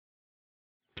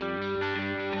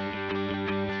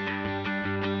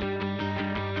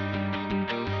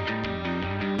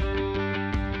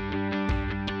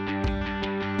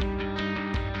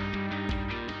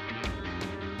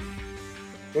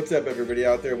What's up, everybody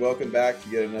out there? Welcome back to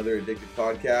yet another Addicted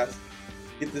podcast.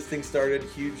 Get this thing started.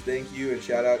 Huge thank you and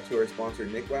shout out to our sponsor,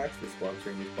 Nikwax, for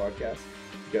sponsoring this podcast.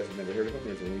 If you guys have never heard of them,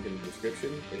 there's a link in the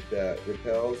description. It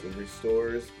repels and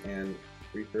restores and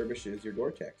refurbishes your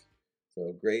Gore-Tex.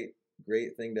 So great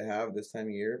thing to have this time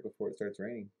of year before it starts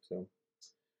raining. So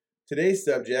today's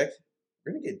subject,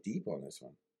 we're going to get deep on this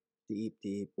one. Deep.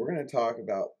 We're going to talk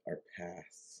about our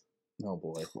pasts. Oh,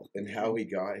 boy. And how we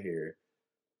got here.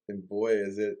 And boy,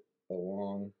 is it a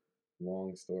long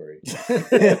story.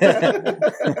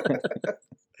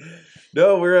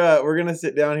 No, we're gonna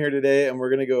sit down here today and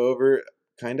we're gonna go over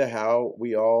kind of how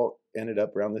we all ended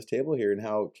up around this table here and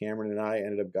how Cameron and I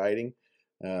ended up guiding,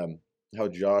 how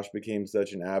Josh became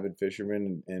such an avid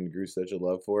fisherman and grew such a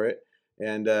love for it,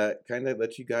 and kind of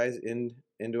let you guys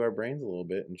into our brains a little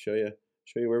bit and show you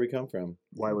where we come from.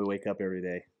 Why we wake up every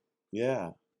day.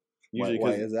 Yeah. Usually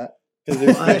why is that? Because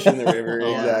there's fish in the river.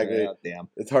 Exactly. Yeah, damn.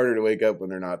 It's harder to wake up when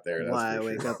they're not there. That's why I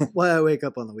sure. wake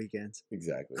up on the weekends.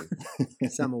 Exactly.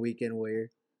 Because I'm a weekend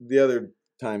warrior. The other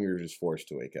time you're just forced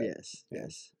to wake up.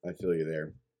 Yes. I feel you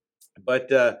there. But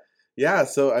yeah,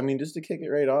 so I mean, just to kick it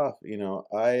right off,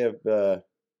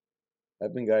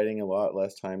 I've been guiding a lot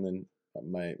less time than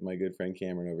my good friend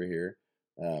Cameron over here.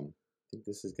 I think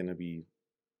this will be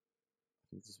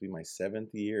my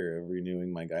 7th year of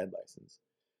renewing my guide license,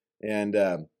 and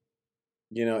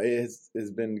it has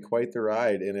been quite the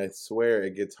ride, and I swear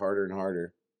it gets harder and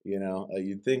harder.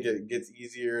 You'd think it gets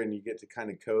easier and you get to kind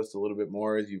of coast a little bit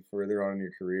more as you further on in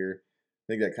your career. I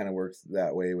think that kind of works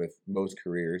that way with most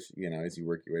careers, as you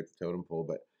work your way up the totem pole.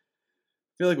 But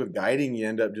I feel like with guiding, you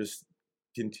end up just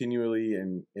continually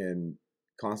and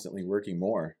constantly working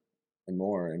more and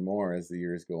more and more as the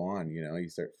years go on. You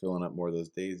start filling up more of those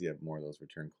days, you have more of those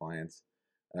return clients.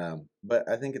 But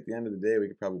I think at the end of the day, we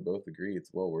could probably both agree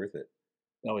it's well worth it.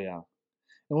 Oh, yeah.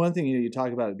 And one thing, you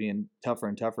talk about it being tougher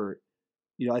and tougher.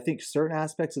 I think certain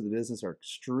aspects of the business are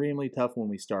extremely tough when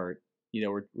we start.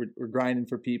 We're grinding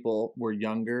for people. We're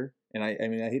younger. And I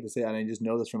mean, I hate to say it, and I just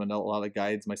know this from a lot of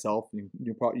guides myself. And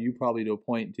you probably to a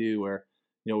point too where,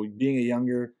 being a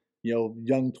younger,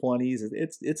 young 20s,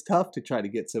 it's tough to try to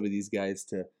get some of these guys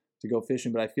to go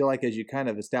fishing. But I feel like as you kind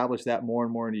of establish that more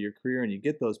and more into your career and you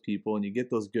get those people and you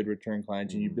get those good return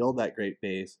clients and you build that great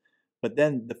base, but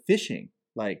then the fishing,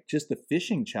 like just the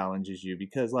fishing challenges you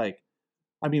because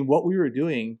what we were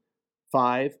doing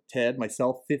 5, 10,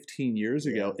 myself 15 years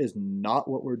ago is not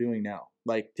what we're doing now.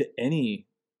 Like to any,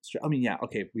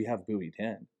 okay, we have buoy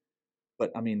 10,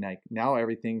 but now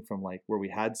everything from where we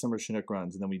had summer Chinook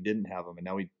runs and then we didn't have them and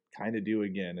now we kind of do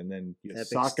again, and then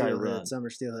sockeye run, summer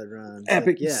steelhead runs,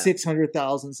 epic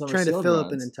 600,000 summer trying to fill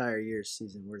up an runs. entire year's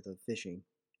season worth of fishing.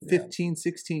 15,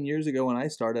 16 years ago when I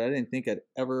started, I didn't think I'd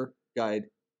ever guide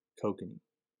kokanee.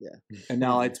 Yeah, and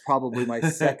now it's probably my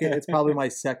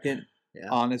second.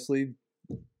 Honestly,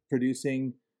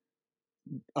 producing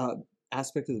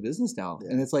aspect of the business now,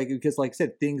 and it's because, like I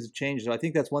said, things have changed. So I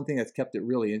think that's one thing that's kept it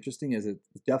really interesting. Is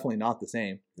it's definitely not the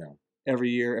same. No, every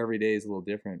year, every day is a little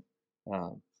different.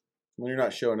 When you're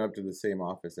not showing up to the same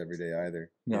office every day either.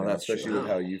 No, that's especially true. With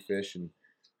how you fish and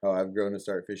how I've grown to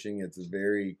start fishing. It's a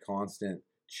very constant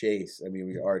chase. I mean,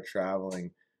 we are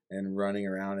traveling and running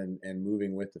around and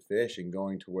moving with the fish and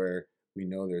going to where we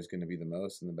know there's going to be the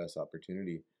most and the best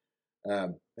opportunity.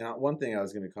 And one thing I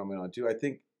was going to comment on too, I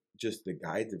think just the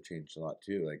guides have changed a lot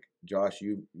too. Like Josh,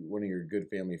 one of your good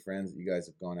family friends that you guys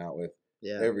have gone out with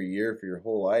every year for your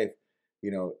whole life,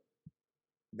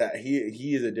 that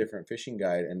he is a different fishing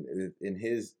guide, and in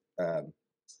his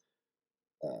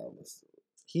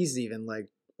he's even like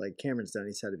Cameron's done.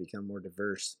 He's had to become more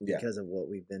diverse because of what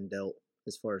we've been dealt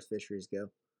as far as fisheries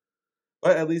go.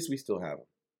 But at least we still have them,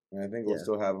 and I think we'll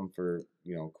still have them for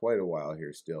quite a while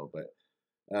here still. But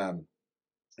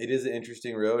it is an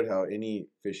interesting road how any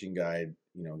fishing guide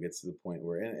gets to the point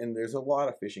where and there's a lot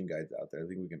of fishing guides out there. I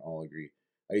think we can all agree.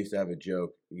 I used to have a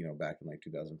joke, back in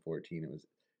 2014. It was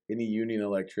any union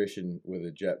electrician with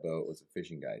a jet boat was a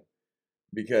fishing guide,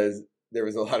 because there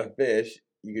was a lot of fish.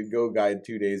 You could go guide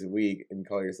 2 days a week and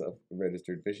call yourself a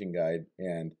registered fishing guide,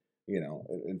 and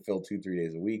and fill 2-3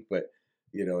 days a week. But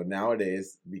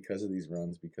nowadays, because of these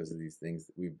runs, because of these things,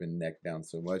 we've been necked down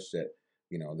so much that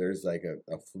there's like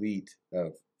a fleet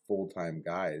of full-time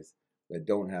guys that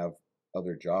don't have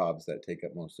other jobs that take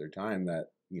up most of their time that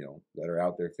are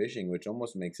out there fishing, which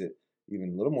almost makes it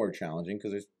even a little more challenging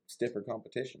because there's stiffer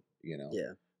competition.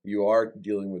 You are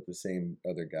dealing with the same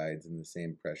other guides and the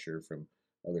same pressure from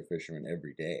other fishermen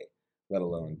every day, let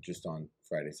alone just on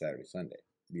Friday, Saturday, Sunday.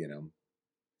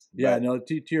 Yeah, no.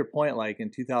 To your point, like in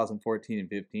 2014 and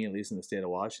 15, at least in the state of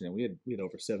Washington, we had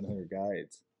over 700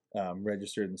 guides.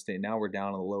 registered in the state. Now we're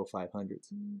down in the low 500s.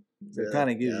 So it Really? kind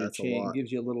of gives Yeah, you that's a lot.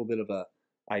 gives you a little bit of a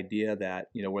idea that,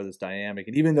 you know, where this dynamic,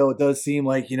 and even though it does seem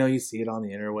like, you know, you see it on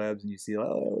the interwebs and you see,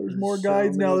 oh, there's more So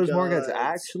guides now, many there's more guides. guides.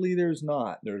 Actually, there's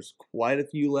not. There's quite a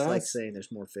few less. It's like saying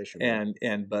there's more fishermen.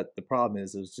 But the problem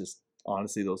is just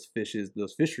honestly those fisheries,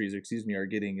 are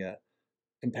getting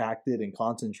compacted and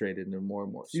concentrated into more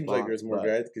and more Seems spots. like there's more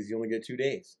guides because you only get 2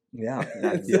 days. Yeah.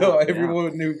 So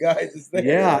everyone knew guides is there.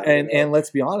 Yeah, and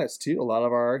let's be honest too. A lot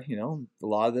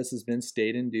of this has been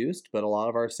state induced, but a lot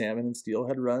of our salmon and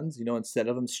steelhead runs, you know, instead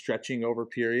of them stretching over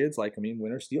periods,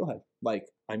 winter steelhead.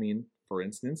 For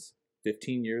instance,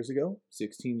 15 years ago,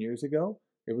 16 years ago,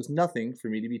 it was nothing for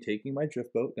me to be taking my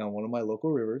drift boat down one of my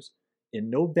local rivers in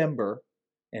November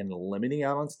and limiting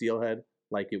out on steelhead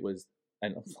like it was.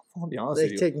 And I'll be honest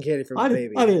with you, taking candy from a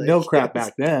baby. I didn't know crap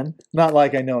back then, not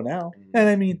like I know now.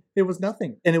 And it was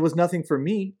nothing. And it was nothing for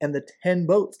me and the 10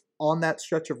 boats on that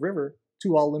stretch of river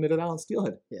to all limited out on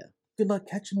steelhead. Yeah. Good luck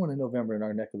catching one in November in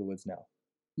our neck of the woods now.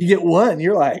 You get one,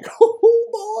 you're like, oh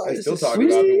boy. I still talk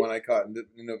about the one I caught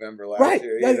in November last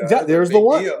year. Right. There's the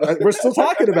one. We're still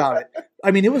talking about it.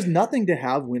 It was nothing to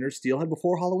have winter steelhead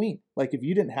before Halloween. Like if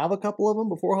you didn't have a couple of them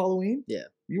before Halloween,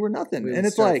 you were nothing. And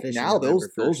it's like now those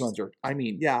ones are.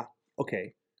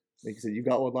 Okay. Like you said, you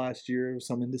got one last year,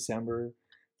 some in December. A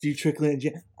few trickling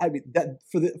in. That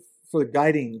for the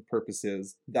guiding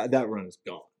purposes, that run is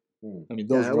gone.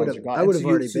 Those runs are gone. I would have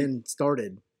already been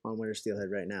started on winter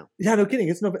steelhead right now. Yeah, no kidding.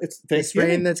 It's the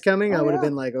spring that's coming. I would have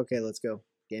been like, okay, let's go.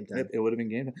 Game time. It would have been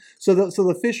game time. So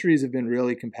the fisheries have been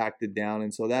really compacted down,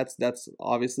 and so that's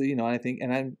obviously, you know, I think,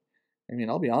 and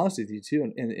I'll be honest with you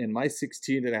too. In my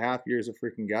 16 and a half years of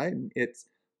freaking guiding,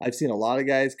 I've seen a lot of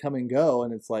guys come and go,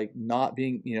 and it's like not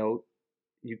being, you know,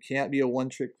 you can't be a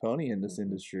one-trick pony in this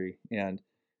industry. And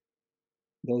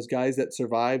those guys that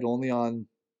survived only on,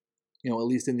 you know, at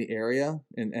least in the area,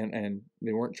 and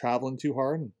they weren't traveling too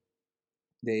hard, and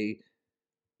they,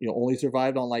 you know, only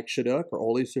survived on like Chinook or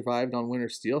only survived on winter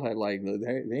steelhead, like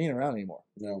they ain't around anymore.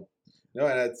 No,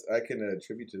 and I can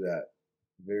attribute to that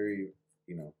very,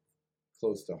 you know,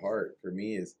 close to heart for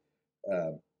me is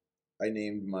I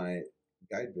named my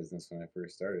guide business when I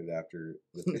first started after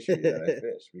the fishery that I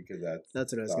fished, because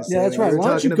that's what I was going to say. Yeah, that's right. Why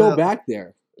don't you go back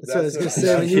there? That's what I was going to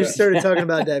say. When you started talking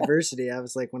about diversity, I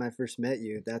was like, when I first met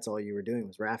you, that's all you were doing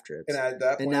was raft trips. And at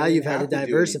that point, now you've had to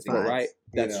diversify. Right.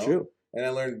 That's true. And I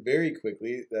learned very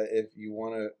quickly that if you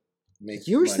want to make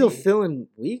you were still filling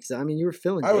weeks. I mean, you were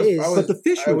filling days. But the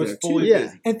fish were there too.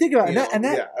 Busy. And think about that.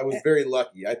 Yeah, I was very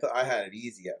lucky. I thought I had it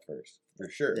easy at first, for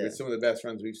sure. With some of the best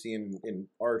runs we've seen in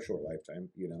our short lifetime,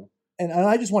 you know. And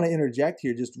I just want to interject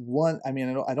here just one. I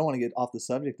don't want to get off the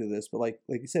subject of this, but like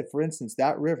you said, for instance,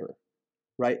 that river,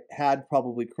 right, had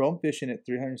probably chrome fish in it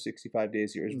 365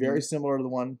 days a year. It's very similar to the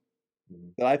one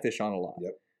that I fish on a lot.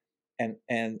 Yep.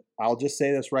 And I'll just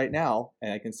say this right now,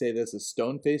 and I can say this as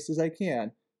stone-faced as I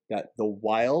can, that the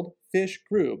wild fish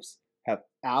groups have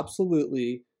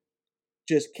absolutely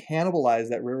just cannibalized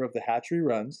that river of the hatchery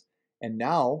runs, and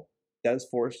now that has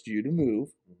forced you to move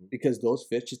because those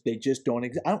fish, they just don't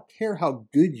exist. I don't care how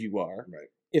good you are. Right.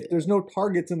 If there's no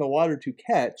targets in the water to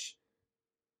catch,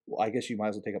 well, I guess you might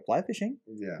as well take up fly fishing.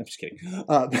 Yeah. I'm just kidding.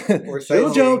 Or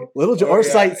little joke, or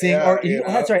sightseeing,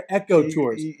 that's right, echo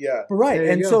tours. Yeah. But right,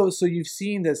 and so you've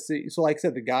seen this. So like I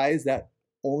said, the guys that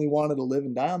only wanted to live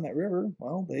and die on that river,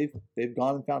 well, they've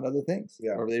gone and found other things,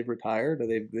 or they've retired, or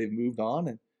they've moved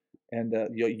on, and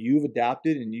you've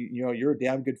adapted, and you're a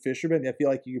damn good fisherman. I feel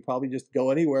like you could probably just go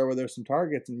anywhere where there's some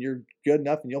targets, and you're good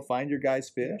enough, and you'll find your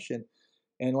guys' fish.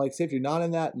 And like I say, if you're not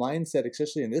in that mindset,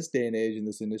 especially in this day and age in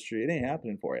this industry, it ain't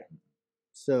happening for you.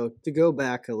 So to go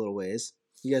back a little ways,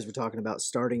 you guys were talking about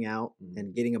starting out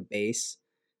and getting a base.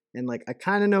 And like, I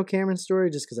kind of know Cameron's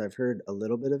story just because I've heard a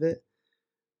little bit of it.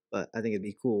 But I think it'd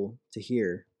be cool to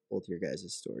hear both your guys'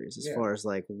 stories as far as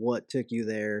like what took you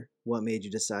there, what made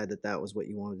you decide that was what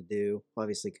you wanted to do.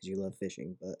 Obviously, because you love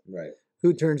fishing, but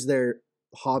who turns their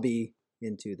hobby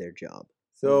into their job?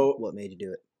 So what made you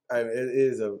do it?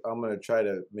 I'm going to try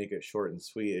to make it short and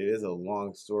sweet. It is a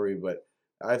long story, but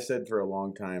I've said for a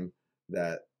long time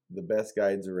that the best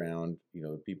guides around,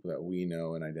 the people that we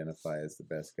know and identify as the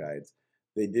best guides,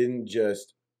 they didn't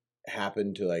just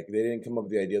happen to they didn't come up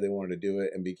with the idea they wanted to do it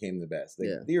and became the best.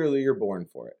 Literally, you're born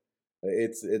for it.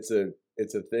 It's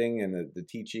a thing, and the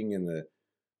teaching and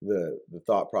the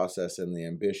thought process and the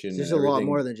ambition. There's a lot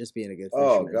more than just being a good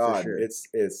fisherman. Oh God, for sure.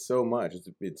 it's so much.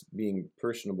 It's being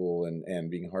personable and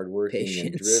being hardworking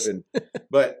and driven.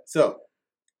 But so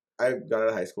I got out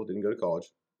of high school, didn't go to college,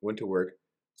 went to work,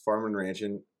 farming and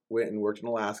ranching, went and worked in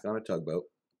Alaska on a tugboat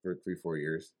for 3-4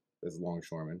 years as a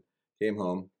longshoreman. Came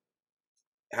home,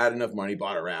 had enough money,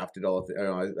 bought a raft, did all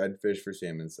the I'd fished for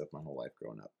salmon and stuff my whole life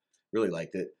growing up. Really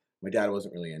liked it. My dad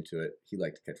wasn't really into it. He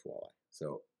liked to catch walleye.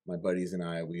 So my buddies and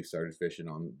I, we started fishing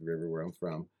on the river where I'm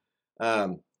from.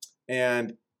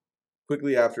 And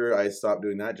quickly after I stopped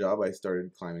doing that job, I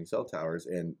started climbing cell towers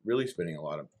and really spending a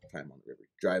lot of time on the river,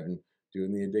 driving,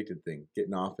 doing the addicted thing,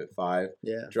 getting off at 5,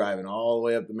 driving all the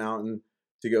way up the mountain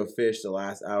to go fish the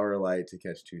last hour of light to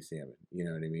catch 2 salmon. You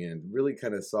know what I mean? And really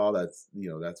kind of saw that's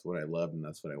what I loved and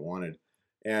that's what I wanted.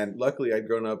 And luckily I'd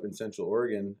grown up in Central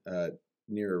Oregon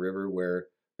near a river where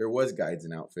there was guides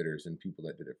and outfitters and people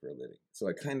that did it for a living. So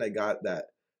I kind of got that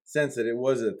sense that it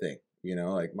was a thing.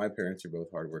 Like my parents are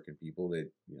both hardworking people. They,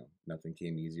 nothing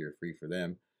came easy or free for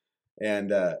them.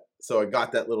 And so I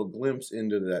got that little glimpse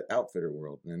into that outfitter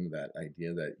world and that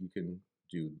idea that you can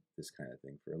do this kind of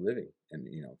thing for a living. And,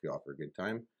 if you offer a good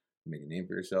time, make a name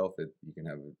for yourself, you can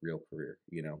have a real career,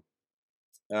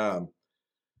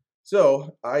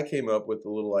 So I came up with a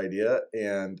little idea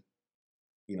and,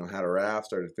 had a raft,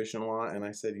 started fishing a lot. And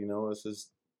I said, this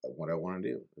is what I want to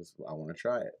do. I want to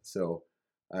try it. So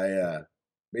I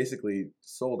basically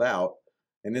sold out.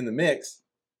 And in the mix,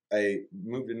 I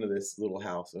moved into this little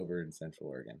house over in Central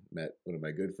Oregon. Met one of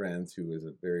my good friends who is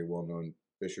a very well-known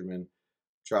fisherman,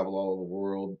 traveled all over the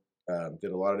world,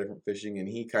 did a lot of different fishing, and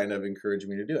he kind of encouraged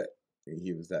me to do it.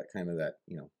 He was that kind of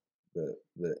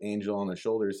the angel on the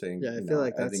shoulder saying, I feel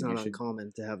like that's not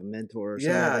uncommon to have a mentor. Or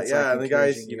yeah. And the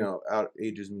guy's, out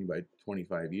ages me by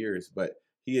 25 years, but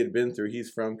he's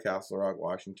from Castle Rock,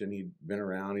 Washington. He'd been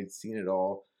around, he'd seen it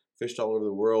all, fished all over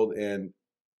the world, and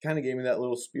kind of gave me that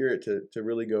little spirit to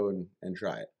really go and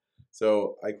try it.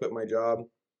 So I quit my job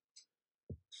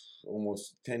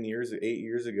almost 8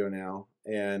 years ago now,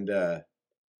 and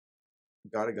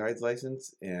got a guide's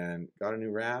license and got a new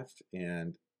raft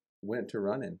and went to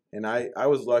running. And I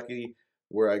was lucky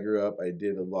where I grew up. I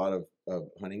did a lot of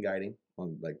hunting guiding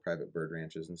on like private bird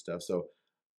ranches and stuff. So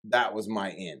that was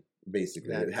my in. Basically,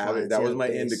 that was my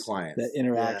end to clients. That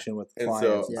interaction with clients.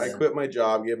 And so I quit my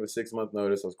job, gave a 6-month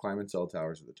notice. I was climbing cell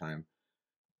towers at the time.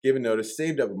 Gave a notice,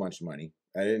 saved up a bunch of money.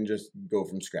 I didn't just go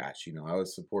from scratch. I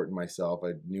was supporting myself.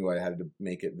 I knew I had to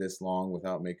make it this long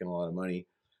without making a lot of money.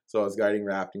 So I was guiding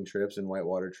rafting trips and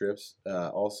whitewater trips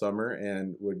all summer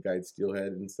and would guide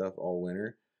steelhead and stuff all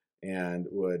winter and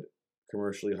would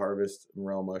commercially harvest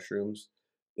morel mushrooms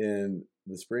in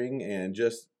the spring and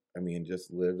just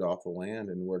lived off the land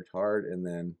and worked hard. And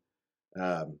then,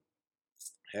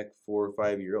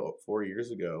 4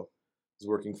 years ago, I was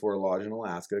working for a lodge in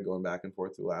Alaska, going back and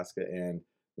forth to Alaska, and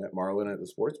met Marlon at the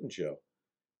Sportsman Show,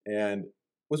 and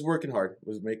was working hard,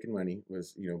 was making money,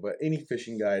 but any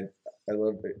fishing guide, I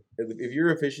love it. If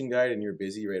you're a fishing guide and you're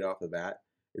busy right off the bat,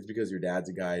 it's because your dad's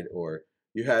a guide or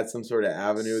you had some sort of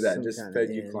avenue that just fed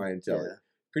you clientele. Yeah.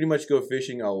 Pretty much go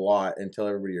fishing a lot and tell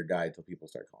everybody you're a guide till people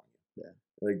start calling you. Yeah.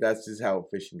 Like that's just how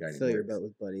fishing guiding Fill works. your boat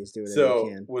with buddies, do whatever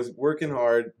you can. So was working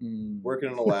hard,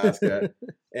 working in Alaska,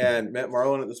 and met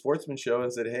Marlon at the Sportsman Show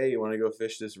and said, "Hey, you want to go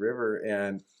fish this river?"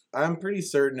 And I'm pretty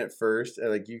certain at first,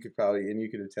 like you could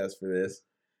attest for this,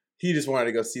 he just wanted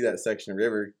to go see that section of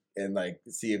river and like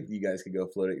see if you guys could go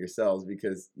float it yourselves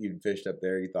because you'd fished up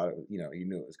there. You thought it was, you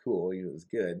knew it was cool, you knew it was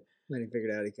good. Then he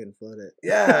figured out he couldn't float it.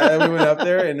 Yeah, and we went up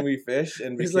there and we fished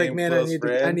and he's became like, man,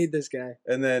 friends. I need this guy.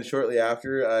 And then shortly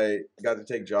after, I got to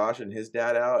take Josh and his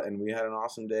dad out, and we had an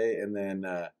awesome day. And then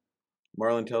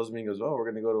Marlon tells me, he goes, "Oh, we're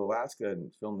going to go to Alaska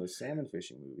and film this salmon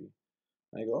fishing movie."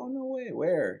 And I go, "Oh, no way,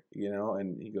 where?"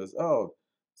 And he goes, "Oh,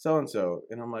 so-and-so."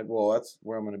 And I'm like, "Well, that's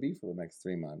where I'm going to be for the next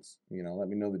 3 months. Let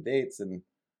me know the dates, and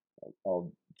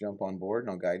I'll jump on board,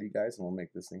 and I'll guide you guys, and we'll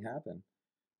make this thing happen."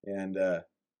 And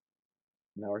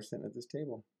now we're sitting at this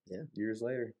table. Yeah, years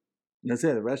later. That's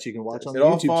it. The rest you can watch on the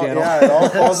YouTube channel. Yeah, it all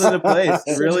falls into place.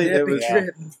 Really,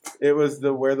 it was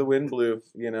the where the wind blew.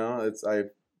 I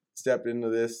stepped into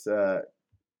this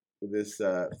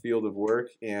field of work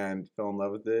and fell in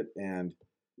love with it, and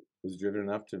was driven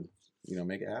enough to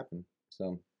make it happen.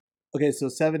 So okay, so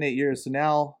 7-8 years. So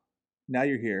now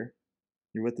you're here.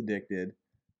 You're with Addicted.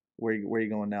 Where are you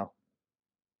going now?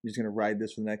 You're just gonna ride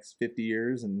this for the next 50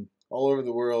 years and all over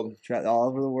the world. All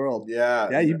over the world. Yeah.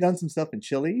 Yeah, you've done some stuff in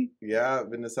Chile. Yeah,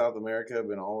 I've been to South America. I've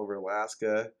been all over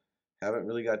Alaska. Haven't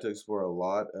really got to explore a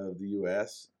lot of the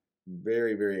U.S.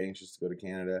 Very, very anxious to go to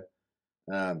Canada.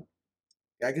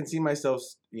 I can see myself,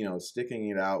 sticking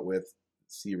it out with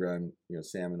sea run,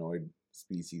 salmonoid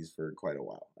species for quite a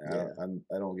while.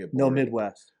 I don't get bored. No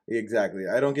Midwest. Exactly.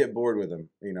 I don't get bored with them.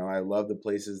 I love the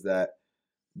places that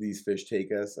these fish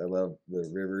take us. I love the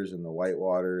rivers and the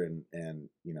whitewater and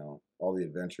all the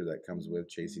adventure that comes with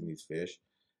chasing these fish.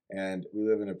 And we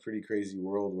live in a pretty crazy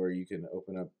world where you can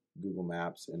open up Google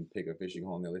Maps and pick a fishing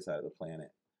hole on the other side of the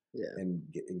planet Yeah. and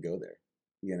go there.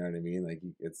 You know what I mean? Like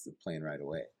it's the plane right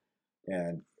away.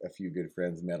 And a few good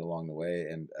friends met along the way,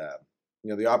 and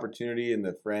the opportunity and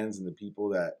the friends and the people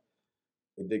that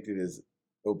Addicted is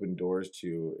open doors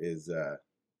to is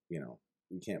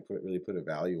we can't really put a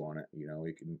value on it.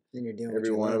 We can. And you're doing every what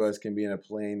you one of love. us can be in a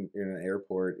plane in an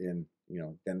airport in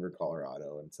Denver,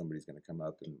 Colorado, and somebody's going to come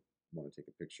up and want to take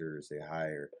a picture or say hi,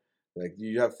 or like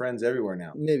you have friends everywhere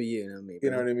now. Maybe you know me. You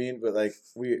know what I mean? But like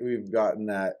we've gotten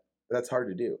that. That's hard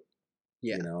to do.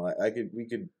 Yeah. We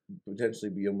could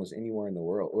potentially be almost anywhere in the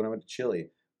world. When I went to Chile,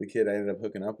 the kid I ended up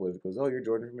hooking up with goes, "Oh, you're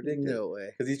Jordan from Addicted." No way.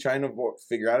 Because he's trying to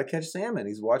figure out how to catch salmon.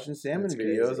 He's watching salmon That's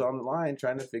videos crazy. online,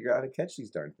 trying to figure out how to catch these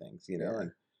darn things. Yeah.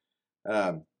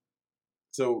 And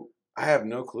so I have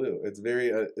no clue. It's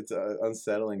it's an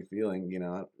unsettling feeling.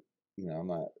 I'm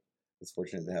not as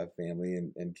fortunate to have family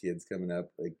and kids coming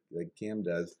up like Cam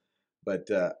does, but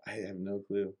I have no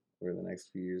clue where the next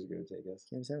few years are going to take us.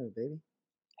 Cam's having a baby?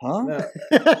 Huh?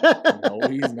 No. No,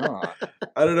 he's not.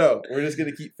 I don't know. We're just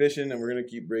gonna keep fishing, and we're gonna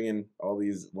keep bringing all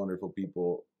these wonderful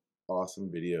people, awesome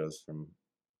videos from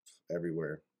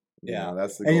everywhere.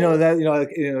 That's the And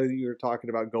goal. you were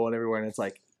talking about going everywhere, and it's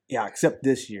like, yeah, except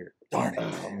this year. Darn it.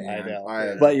 Oh, man. I know. I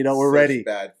have But we're such ready.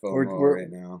 Bad FOMO We're right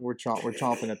now. We're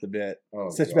chomping at the bit. Oh,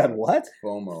 Such God. bad what?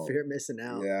 FOMO. Fear of missing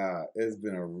out. Yeah, it's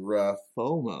been a rough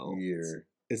FOMO. year.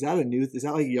 Is that a new? Is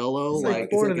that like YOLO? It's like like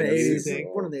it's born in like the a new 80s. thing.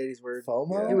 Born in the 80s word.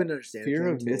 FOMO? You wouldn't understand. Fear Cam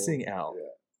of told. missing out.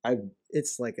 Yeah.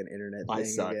 It's like an internet I thing,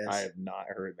 suck. I guess. I have not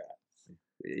heard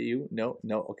that. You? No.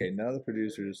 Okay. None of the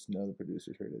producers heard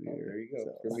it Oh, either. there you go.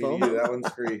 So. For me to you, that one's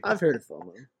free. I've heard of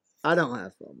FOMO. I don't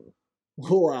have FOMO.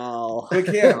 Wow. But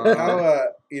Cam, how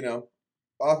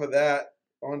off of that,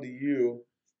 onto you.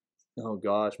 Oh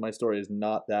gosh, my story is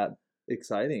not that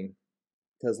exciting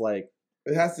because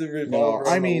It has to revolve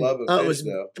around the love of I fish, was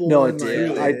though. born no, it my did.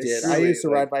 Really, I days. did. I really, used to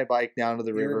like, ride my bike down to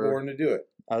the You river. were born to do it.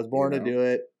 I was born you to know? do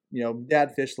it.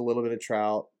 Dad fished a little bit of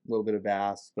trout, a little bit of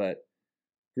bass, but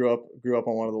grew up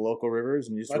on one of the local rivers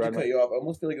and used Not to to ride cut you off, I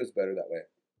almost feel like it was better that way.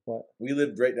 What? We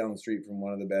lived right down the street from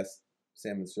one of the best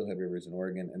salmon steelhead rivers in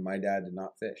Oregon, and my dad did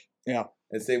not fish. Yeah.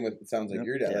 And same with, it sounds like Yep.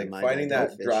 your dad. Yeah, like my finding dad that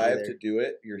don't fish drive either. to do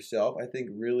it yourself, I think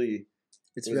really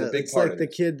It's was a big it's part like of the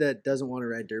it. kid that doesn't want to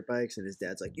ride dirt bikes, and his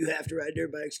dad's like, "You have to ride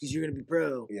dirt bikes because you're gonna be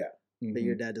pro." Yeah. But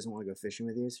your Mhm. dad doesn't want to go fishing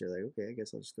with you, so you're like, "Okay, I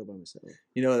guess I'll just go by myself."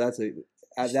 That's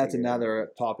figure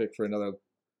another topic for another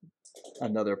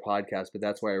podcast. But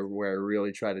that's where I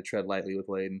really try to tread lightly with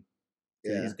Layden.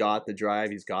 Yeah. He's got the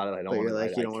drive. He's got it. I don't But want you're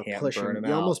like, you don't I want to can't push burn him. him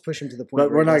You out. almost push him to the point. But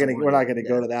where we're not he gonna doesn't want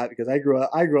go to that because I grew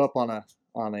up on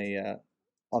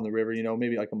the river,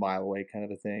 maybe like a mile away kind of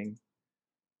a thing,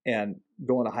 and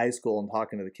going to high school and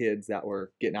talking to the kids that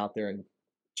were getting out there and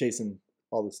chasing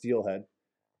all the steelhead.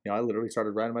 I literally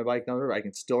started riding my bike down the river. I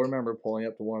can still remember pulling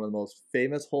up to one of the most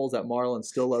famous holes that Marlin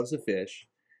still loves to fish,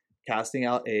 casting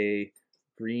out a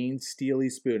green steely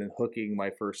spoon and hooking my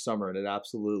first summer, and it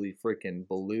absolutely freaking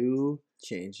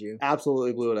change you.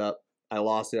 absolutely blew it up. I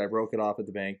lost it. I broke it off at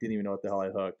the bank. Didn't even know what the hell I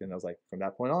hooked. And I was like, from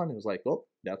that point on, it was like, well,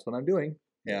 that's what I'm doing.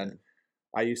 And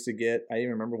I even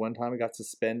remember one time I got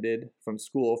suspended from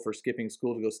school for skipping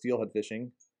school to go steelhead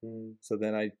fishing. So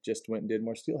then I just went and did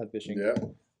more steelhead fishing. Yeah.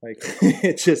 Like,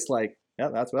 it's just like, yeah,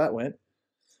 that's where that went.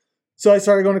 So I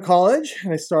started going to college,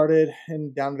 and I started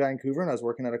down in Vancouver, and I was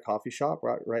working at a coffee shop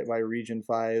right by Region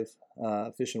 5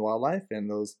 Fish and Wildlife. And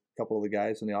those couple of the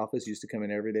guys from the office used to come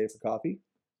in every day for coffee.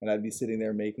 And I'd be sitting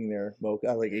there making their mocha.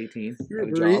 I was like 18. You're a,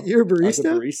 had a job. you're a I was a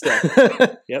barista.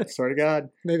 barista. Yep, swear to God.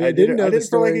 Maybe I didn't know I the did it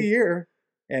for like a story. year.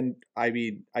 And I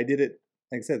did it,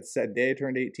 like I said, that day I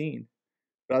turned 18.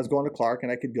 But I was going to Clark,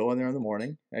 and I could go in there in the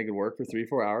morning. I could work for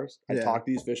 3-4 hours. I'd Yeah. talk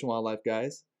to these Fish and Wildlife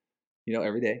guys,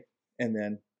 every day. And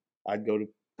then I'd go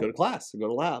to class or go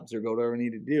to labs or go to whatever I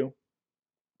needed to do.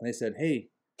 And they said, hey,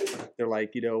 they're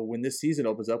like, when this season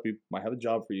opens up, we might have a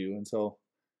job for you. And so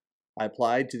I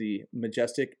applied to the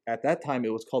Majestic. At that time,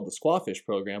 it was called the Squawfish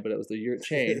program, but it was the year it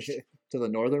changed to the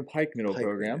Northern Pike Minnow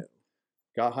program.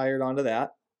 Got hired onto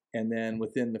that. And then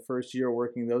within the first year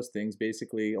working those things,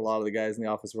 basically a lot of the guys in the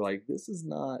office were like, this is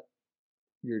not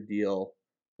your deal.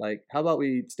 Like, how about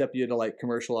we step you into like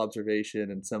commercial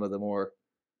observation and some of the more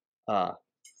out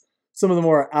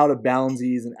of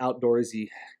boundsies and outdoorsy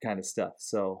kind of stuff.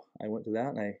 So I went to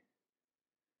that, and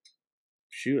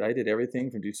I did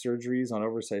everything from do surgeries on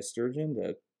oversized sturgeon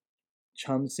to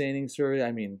chum seining surgery.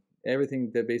 I mean,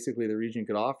 everything that basically the region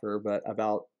could offer. But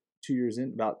about 2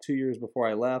 years before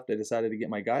I left, I decided to get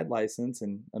my guide license.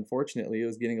 And unfortunately, it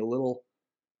was getting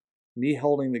me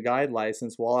holding the guide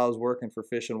license while I was working for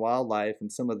Fish and Wildlife,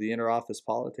 and some of the inter-office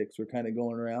politics were kind of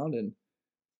going around, and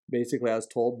basically I was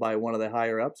told by one of the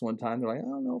higher ups one time, they're like, I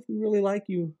don't know if we really like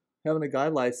you having a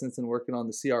guide license and working on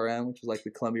the CRM, which is like the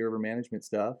Columbia River Management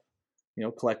stuff,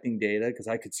 collecting data, because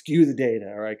I could skew the data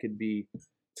or I could be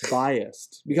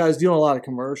biased because I was doing a lot of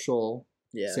commercial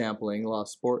sampling, a lot of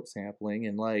sports sampling,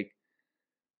 and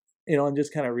and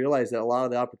just kind of realized that a lot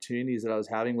of the opportunities that I was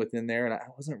having within there, and I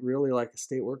wasn't really like a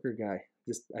state worker guy.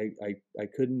 Just I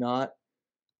could not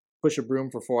push a broom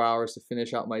for 4 hours to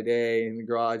finish out my day in the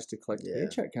garage to collect a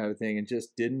paycheck kind of thing, and just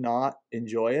did not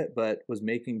enjoy it, but was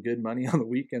making good money on the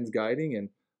weekends guiding. And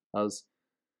I was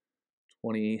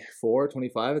 24,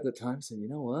 25 at the time, said, you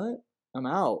know what, I'm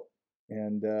out.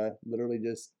 And literally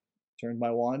just turned my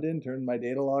wand in, turned my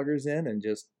data loggers in, and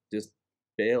just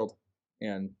bailed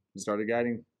and started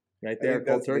guiding right there. I think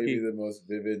that's maybe the most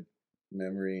vivid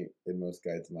memory in most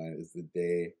guides' mind is the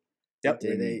day when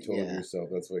you told yourself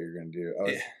that's what you're going to do. I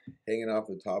was hanging off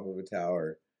the top of a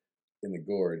tower in the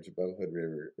gorge above Hood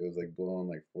River. It was like blowing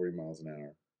like 40 miles an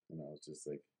hour. And I was just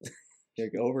like,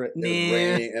 over it. It was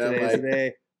raining. And I'm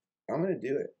like, I'm going to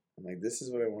do it. I'm like, this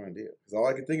is what I want to do. Because all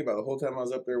I could think about the whole time I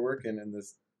was up there working in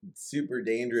this super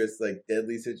dangerous, like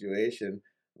deadly situation,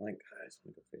 I'm like, God, I just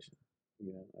want to go fishing.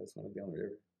 I just want to be on the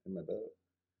river in my boat.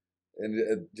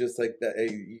 And just like that,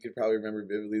 you could probably remember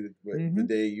vividly the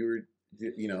day you were,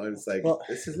 it's like,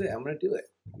 this is it. I'm going to do it.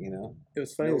 It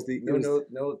was funny.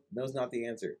 No's not the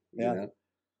answer. You know?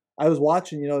 I was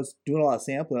watching, I was doing a lot of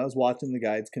sampling. I was watching the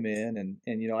guides come in, and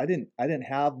I didn't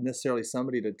have necessarily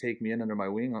somebody to take me in under my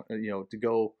wing, to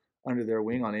go under their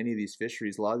wing on any of these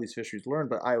fisheries. A lot of these fisheries learned,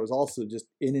 but I was also just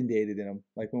inundated in them.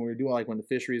 Like when we were doing, when the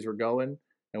fisheries were going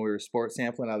and we were sport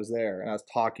sampling, I was there and I was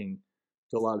talking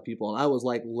to a lot of people, and I was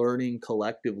like learning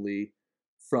collectively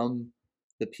from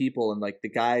the people and like the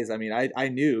guys. I mean, I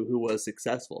knew who was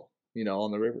successful,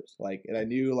 on the rivers, and I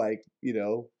knew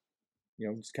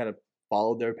just kind of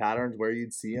followed their patterns where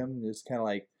you'd see them, and just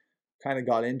kind of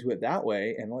got into it that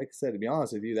way. And like I said, to be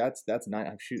honest with you, that's 90%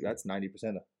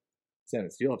 of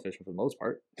salmon steelhead fishing for the most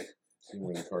part.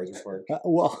 When the cars are parked.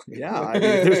 Well, yeah. I mean,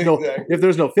 if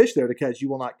there's no fish there to catch, you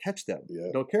will not catch them.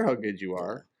 Yeah. Don't care how good you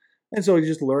are. And so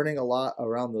just learning a lot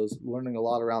around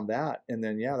that. And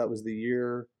then, that was the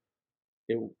year.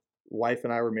 Wife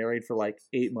and I were married for like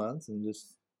 8 months, and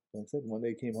just, like I said, one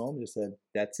day came home and just said,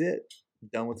 that's it.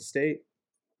 Done with the state.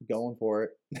 Going for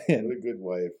it. And, what a good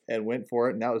wife. And went for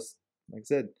it. And that was, like I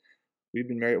said,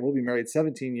 we'll be married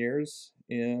 17 years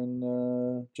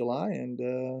in July, and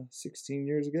 16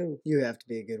 years ago. You have to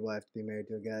be a good wife to be married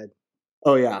to a guide.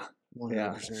 Oh, yeah. 100%.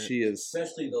 Yeah, she is.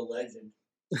 Especially the legend.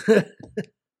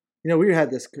 We had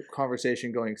this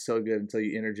conversation going so good until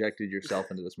you interjected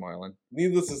yourself into this, Marlon.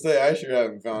 Needless to say, I sure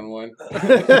haven't found one.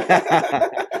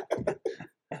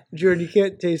 Jordan, you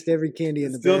can't taste every candy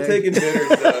in the Still bag. Taking bitters,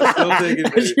 though. Still taking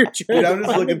bitters. Dude, I'm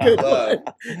just looking for love.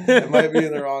 I might be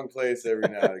in the wrong place every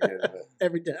now and again, but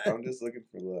every time. I'm just looking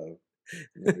for love.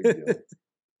 No big deal.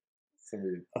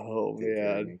 Somebody. Oh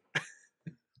man.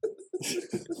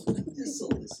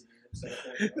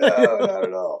 No, not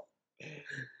at all.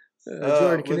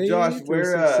 Jordan, Josh,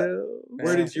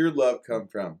 where did your love come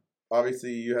from?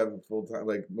 Obviously, you have a full-time,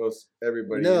 like most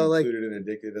everybody included and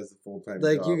Addicted as a full-time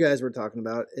like job. You guys were talking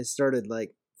about. It started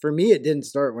for me, it didn't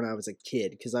start when I was a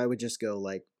kid, because I would just go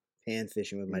pan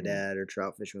fishing with my dad or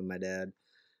trout fishing with my dad.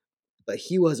 But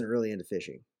he wasn't really into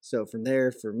fishing. So from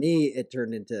there, for me, it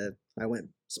turned into, I went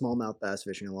smallmouth bass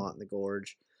fishing a lot in the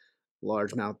gorge,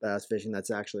 largemouth bass fishing.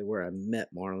 That's actually where I met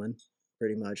Marlon,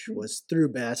 pretty much, was through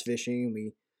bass fishing.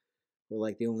 We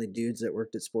were the only dudes that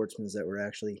worked at Sportsman's that were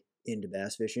actually into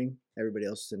bass fishing. Everybody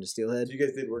else was into steelhead. So you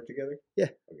guys did work together? Yeah,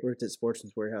 okay. Worked at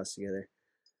Sportsman's Warehouse together.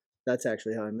 That's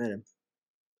actually how I met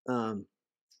him.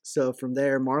 So from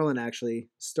there, Marlon actually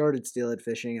started steelhead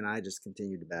fishing, and I just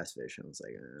continued to bass fish. I was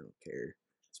like, I don't care.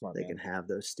 Smart they man. can have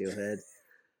those steelhead.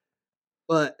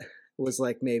 But it was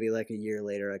maybe a year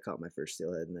later, I caught my first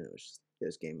steelhead, and then it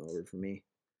was game over for me.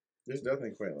 There's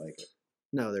nothing quite like it.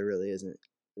 No, there really isn't.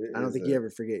 I don't think you ever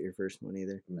forget your first one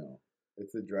either. No.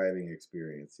 It's a driving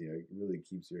experience. It really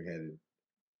keeps your head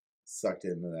sucked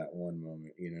into that one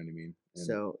moment. You know what I mean?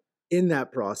 So in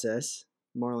that process,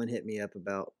 Marlon hit me up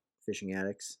about Fishing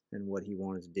Addicts and what he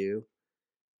wanted to do.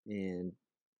 And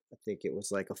I think it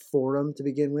was a forum to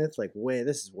begin with.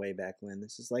 This is way back when.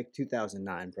 This is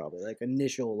 2009 probably.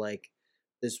 Initial,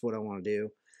 this is what I want to do.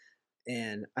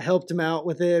 And I helped him out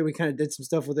with it. We kind of did some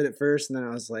stuff with it at first. And then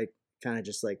I was kind of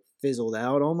just fizzled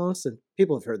out almost. And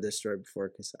people have heard this story before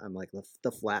because I'm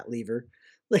the flat lever.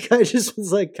 I just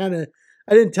was kind of,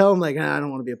 I didn't tell him I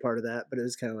don't want to be a part of that, but it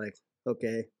was kind of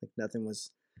okay, nothing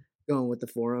was going with the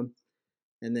forum.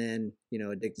 And then,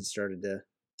 Addicted started to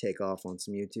take off on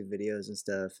some YouTube videos and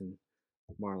stuff. And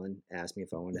Marlon asked me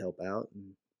if I wanted to help out,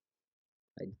 and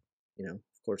I, of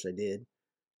course I did,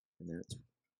 and that's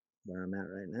where I'm at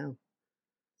right now.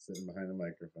 Sitting behind the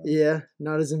microphone. Yeah,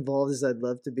 not as involved as I'd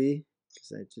love to be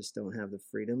because I just don't have the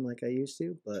freedom like I used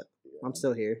to. But I'm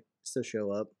still here, still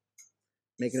show up,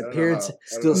 make an appearance.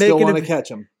 Still want to catch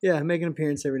them. Yeah, make an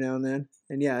appearance every now and then,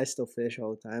 and yeah, I still fish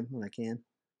all the time when I can.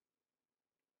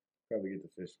 Probably get to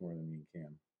fish more than you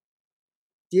can.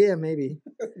 Yeah, maybe.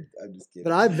 I'm just kidding.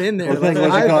 But I've been there. Well, it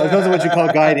depends on what you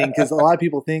call guiding, because a lot of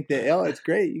people think that, oh, it's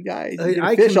great, you guys, you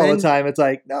fish all the time. It's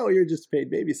like, no, you're just a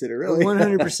paid babysitter, really.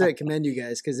 100% commend you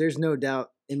guys, because there's no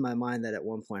doubt in my mind that at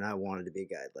one point I wanted to be a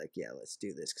guide. Like, yeah, let's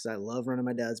do this, because I love running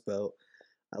my dad's boat.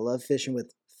 I love fishing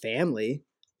with family,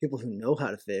 people who know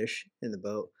how to fish in the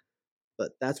boat.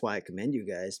 But that's why I commend you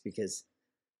guys, because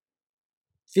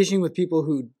fishing with people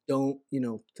who don't,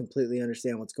 completely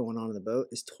understand what's going on in the boat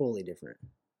is totally different.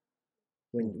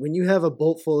 When you have a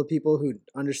boat full of people who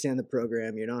understand the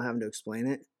program, you're not having to explain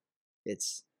it.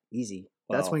 It's easy.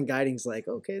 That's when guiding's like,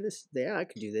 okay, I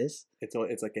could do this.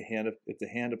 It's like a hand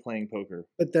of playing poker.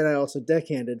 But then I also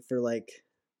deckhanded for like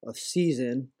a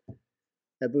season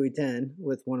at Buoy 10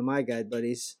 with one of my guide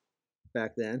buddies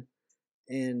back then,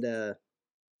 and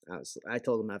I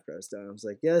told him after I was done, I was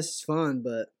like, yeah, this is fun,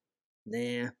 but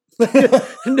nah,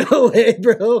 no way,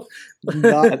 bro.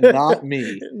 not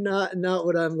me. Not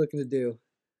what I'm looking to do.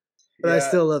 But I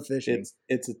still love fishing.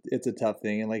 It's a tough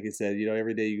thing, and like you said,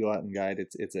 every day you go out and guide,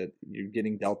 you're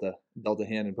getting dealt a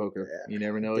hand in poker. Yeah. You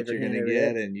never know what you're gonna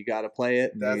get, and you got to play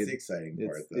it. That's the exciting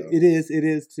part, though. It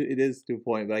is to a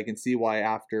point, but I can see why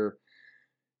after.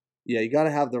 Yeah, you got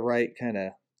to have the right kind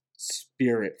of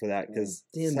spirit for that, because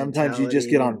sometimes you just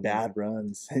get on bad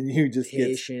runs and you just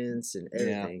patience and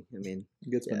everything. Yeah. I mean,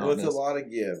 it's a lot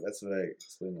of give. That's what I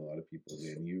explain to a lot of people.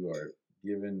 And you are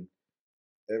given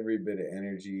every bit of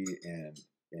energy and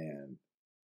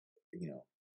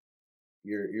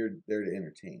you're there to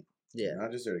entertain. Yeah, you're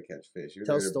not just there to catch fish. You're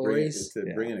tell there to stories.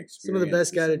 Bring an experience. Some of the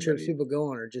best guided trips people go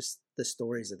on are just the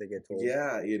stories that they get told.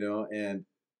 Yeah, and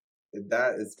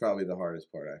that is probably the hardest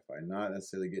part I find. Not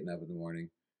necessarily getting up in the morning,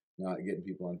 not getting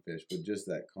people on fish, but just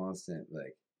that constant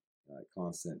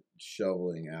constant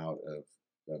shoveling out of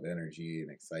energy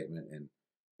and excitement, and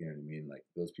you know what I mean. Like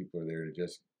those people are there to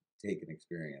just take an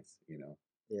experience, Yeah,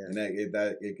 and it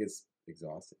gets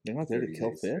exhausting. They're not there to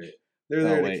kill fish. Straight. They're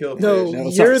there to kill fish. No,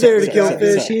 you're there to kill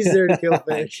fish. He's there to kill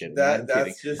fish.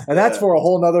 That's for a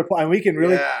whole nother point. We can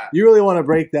really, you really want to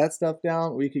break that stuff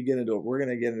down. We could get into it. We're going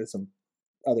to get into some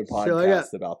other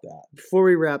podcasts about that. Before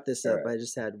we wrap this up, I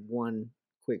just had one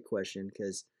quick question,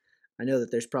 because I know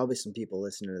that there's probably some people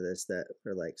listening to this that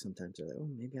are like, sometimes they're like, oh,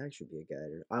 maybe I should be a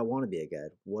guide, or I want to be a guide.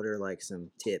 What are like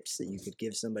some tips that you could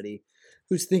give somebody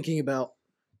who's thinking about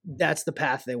that's the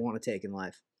path they want to take in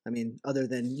life? I mean, other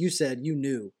than you said you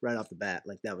knew right off the bat,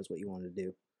 like that was what you wanted to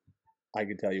do. I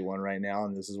could tell you one right now,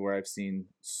 and this is where I've seen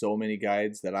so many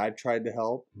guides that I've tried to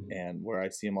help and where I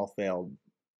see them all fail.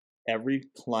 Every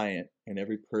client and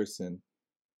every person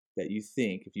that you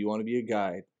think, if you want to be a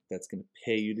guide, that's going to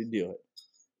pay you to do it,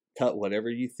 cut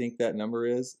whatever you think that number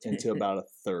is into about a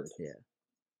third. Yeah.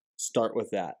 Start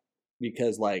with that,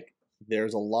 because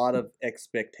there's a lot of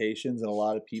expectations and a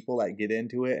lot of people that get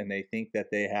into it and they think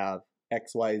that they have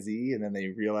XYZ, and then they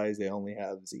realize they only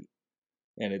have Z.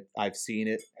 And I've seen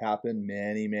it happen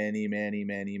many, many, many,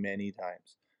 many, many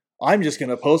times. I'm just going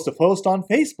to post a post on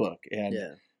Facebook, and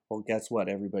well, guess what?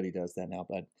 Everybody does that now.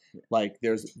 But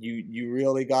you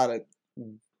really gotta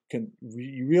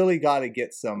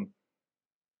get some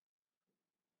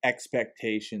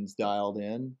expectations dialed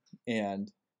in,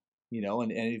 and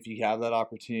and if you have that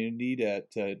opportunity to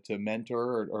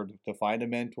mentor or to find a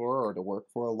mentor or to work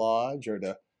for a lodge or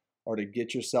to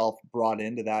get yourself brought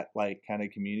into that kind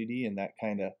of community and that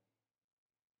kind of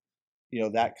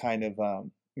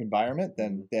environment,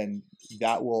 then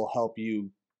that will help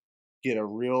you get a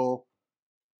real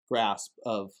grasp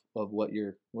of what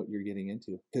you're getting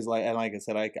into. Because like I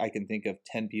said, I can think of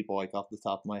 10 people off the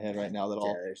top of my head right now that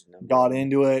all got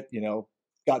into it,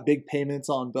 got big payments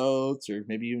on boats, or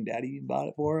maybe even daddy bought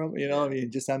it for them, I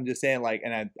mean, I'm just saying,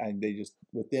 and they just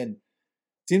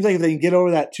seems like if they can get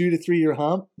over that 2 to 3 year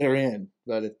hump, they're in.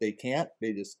 But if they can't,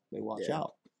 they watch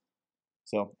out.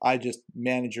 So I just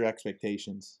manage your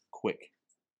expectations quick.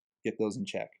 Get those in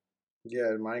check.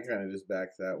 Yeah, mine kind of just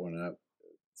backs that one up.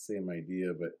 Same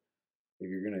idea, but if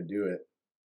you're going to do it,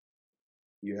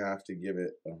 you have to give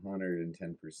it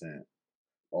 110%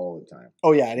 all the time.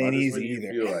 Oh yeah, it ain't easy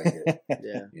either. You feel like it.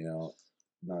 Yeah.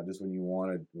 Not just when you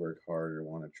want to work hard or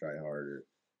want to try harder,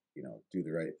 do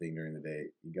the right thing during the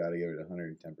day. You got to give it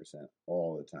 110%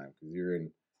 all the time, because you're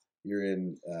in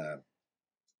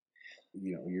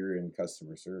you know, you're in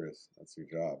customer service. That's your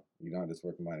job. You're not just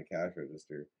working behind a cash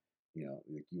register. You know,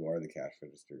 like you are the cash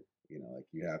register. You know, like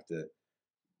you have to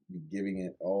be giving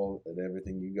it all and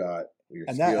everything you got. Your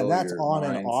skill, that's your on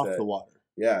mindset. and off the water.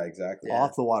 Yeah, exactly.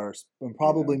 Off the water, and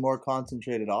probably more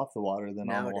concentrated off the water than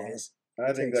on the water. Nowadays,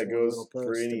 I think that goes for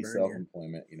post to any burn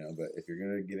self-employment, you know. But if you're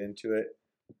gonna get into it,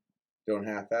 don't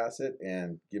half-ass it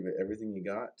and give it everything you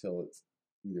got till it's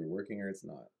either working or it's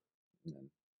not, and then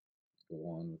go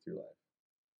on with your life.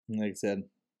 Like I said.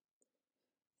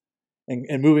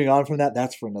 And moving on from that,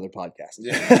 that's for another podcast.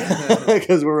 Yeah.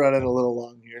 Because we're running a little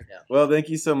long here. Yeah. Well, thank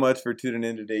you so much for tuning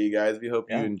in today, you guys. We hope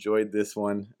you enjoyed this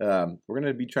one. We're going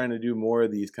to be trying to do more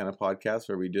of these kind of podcasts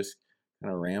where we just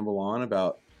kind of ramble on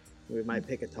about. We might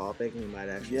pick a topic and we might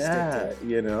actually stick to it.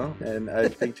 You know, and I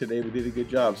think today we did a good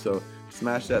job. So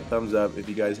smash that thumbs up. If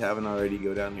you guys haven't already,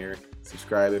 go down here,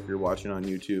 subscribe if you're watching on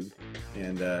YouTube,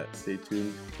 and stay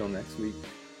tuned till next week.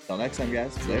 Till next time,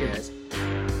 guys. See you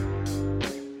guys.